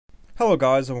Hello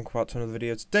guys, and welcome back to another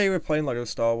video. Today we're playing LEGO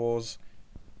Star Wars.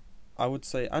 I would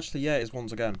say, actually yeah, it is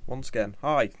once again.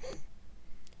 Hi.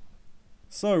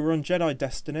 So, we're on Jedi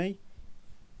Destiny.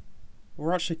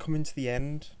 We're actually coming to the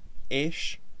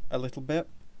end-ish, a little bit,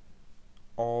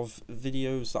 of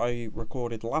videos that I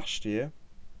recorded last year.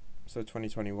 So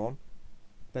 2021.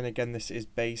 Then again, this is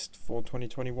based for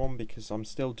 2021 because I'm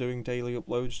still doing daily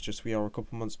uploads, just we are a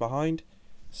couple months behind.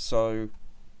 So,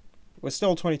 we're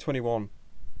still 2021-ish.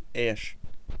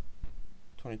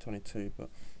 2022, but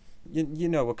you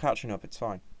know, we're catching up, it's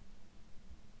fine.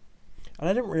 And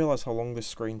I didn't realise how long this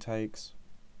screen takes.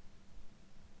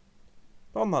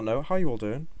 But on that note, how are you all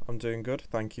doing? I'm doing good,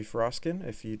 thank you for asking.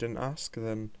 If you didn't ask,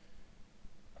 then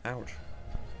ouch.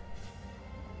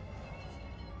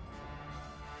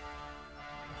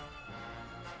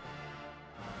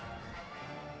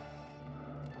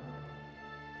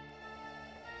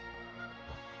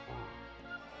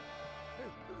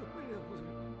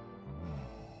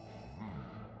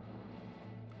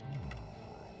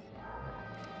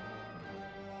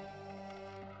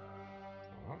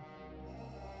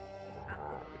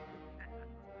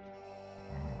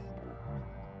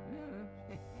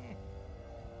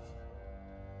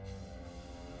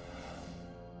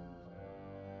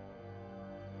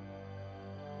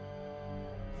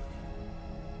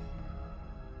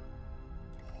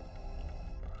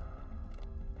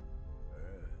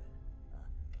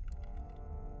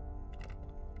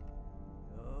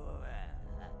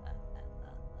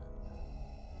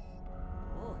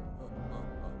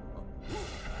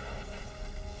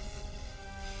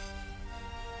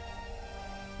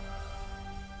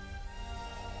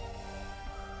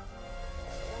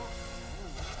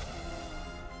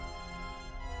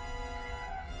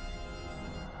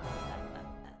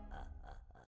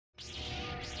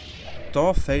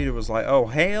 Darth Vader was like, oh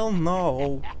hell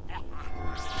no,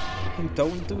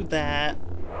 don't do that.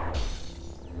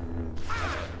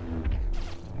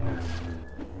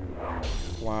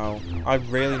 Wow, I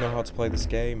really know how to play this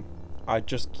game. I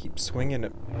just keep swinging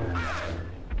at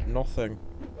nothing.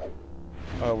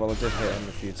 Oh well, I did hit him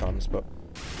a few times, but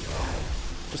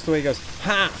just the way he goes,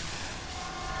 ha!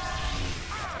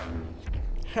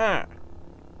 Ha!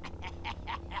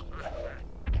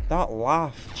 That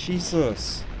laugh,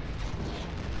 Jesus.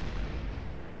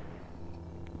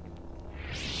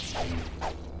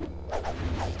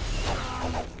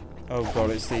 Oh god,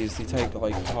 it's these. They take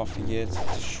like half a year to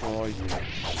destroy.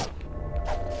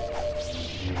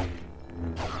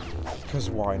 Because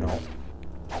why not?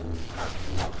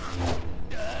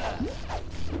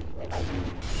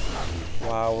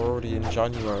 Wow, we're already in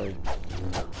January.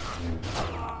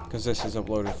 Because this is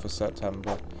uploaded for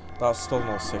September. That's still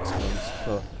not 6 months,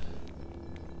 but...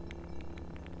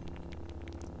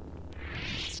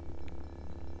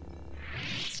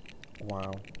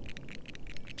 Wow.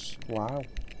 Wow.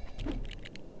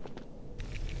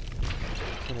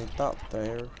 I need that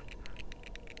there.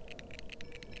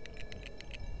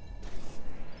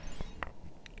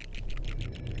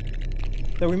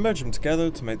 Then we merge them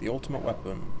together to make the ultimate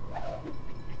weapon.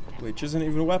 Which isn't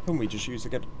even a weapon, we just use to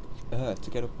get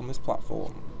up on this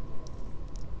platform.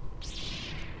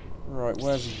 Right,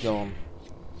 where's he gone?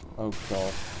 Oh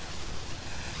god.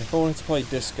 If I wanted to play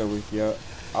disco with you,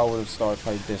 I would have started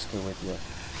playing disco with you.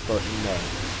 But no.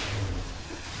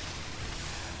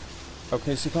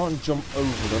 Okay, so you can't jump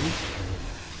over them.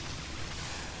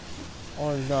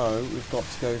 Oh no, we've got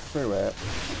to go through it.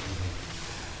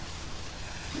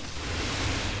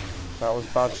 That was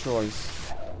a bad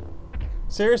choice.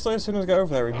 Seriously, as soon as I get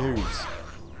over there, he moves.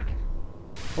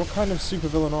 What kind of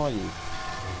supervillain are you?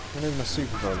 You're not even a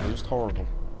supervillain, you're just horrible.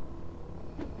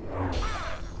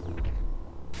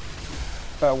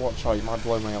 Better watch out, you might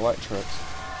blow my electrics.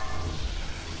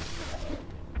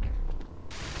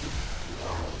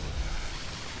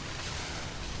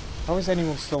 How is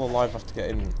anyone still alive after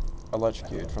getting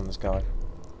electrocuted from this guy?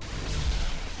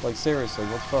 Like seriously,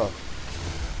 what the fuck?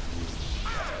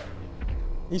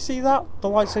 You see that? The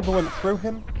lightsaber went through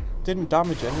him? Didn't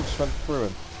damage him, it just went through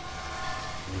him.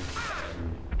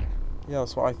 Yeah,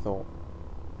 that's what I thought.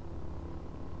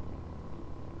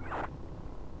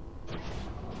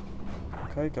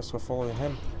 Okay, guess we're following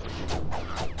him.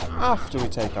 After we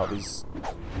take out these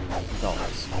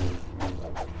guards.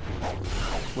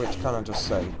 Which can I just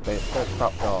say, they're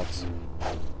crap guards.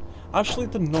 Actually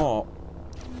they're not.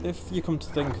 If you come to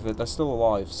think of it, they're still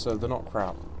alive, so they're not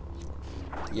crap.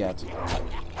 Yet.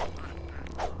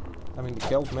 I mean, they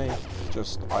killed me,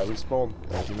 just I respawn,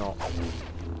 they do not.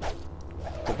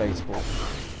 Debatable.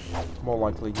 More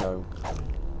likely no.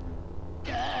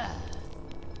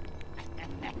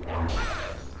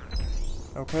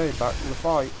 Okay, back to the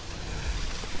fight.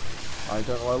 I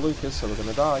don't know where Luke is, so we're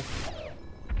gonna die.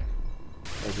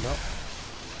 Maybe not.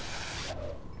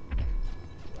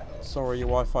 Sorry, your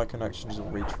Wi-Fi connection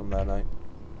doesn't reach from there, mate.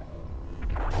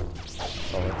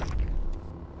 Sorry.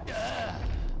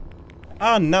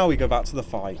 And now we go back to the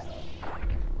fight.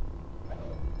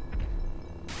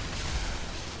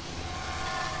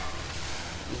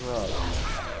 Right.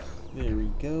 Here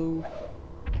we go.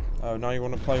 Oh, now you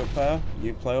want to play up there?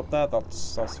 You play up there,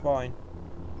 that's fine.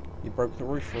 You broke the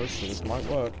roof for us, so this might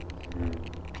work.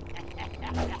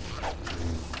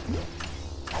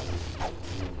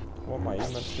 What am I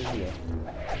even meant to do here?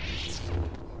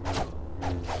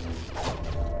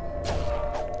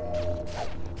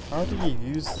 How do you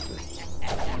use this?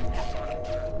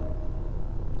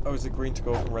 Oh, is it green to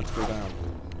go up and red to go down?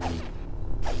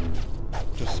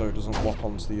 Just so it doesn't lock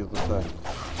onto the other thing.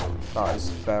 That is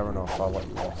fair enough, I'll let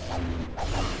you off.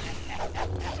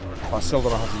 I still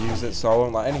don't know how to use it, so I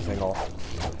won't let anything off.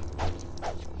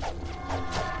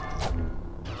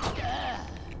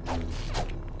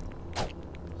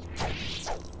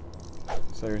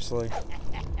 Seriously?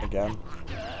 Again?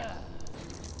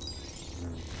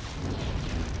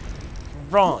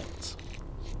 Right!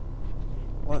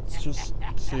 Let's just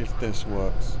see if this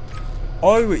works.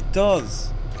 Oh, it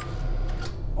does!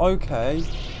 Okay.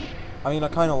 I mean, I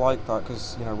kind of like that,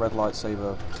 because, you know, red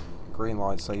lightsaber, green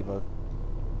lightsaber.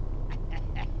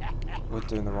 We're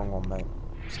doing the wrong one, mate.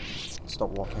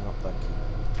 Stop walking up, thank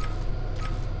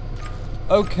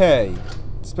you. Okay.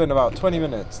 It's been about 20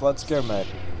 minutes. Let's go, mate.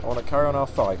 I want to carry on our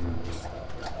fight.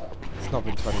 It's not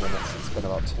been 20 minutes, it's been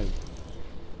about 2.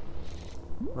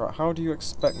 Right, how do you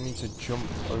expect me to jump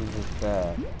over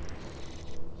there?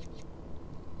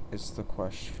 Is the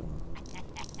question.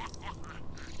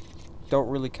 Don't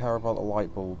really care about the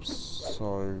light bulbs,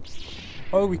 so...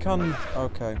 Oh, we can...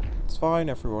 Okay. It's fine,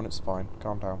 everyone, it's fine.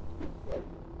 Calm down.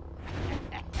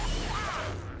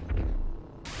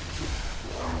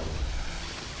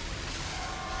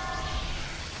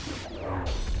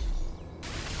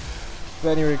 But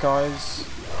anyway, guys,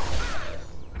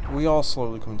 we are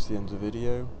slowly coming to the end of the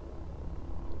video.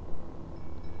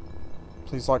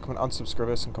 Please like, comment, and subscribe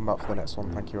us, and come back for the next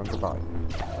one. Thank you, and goodbye.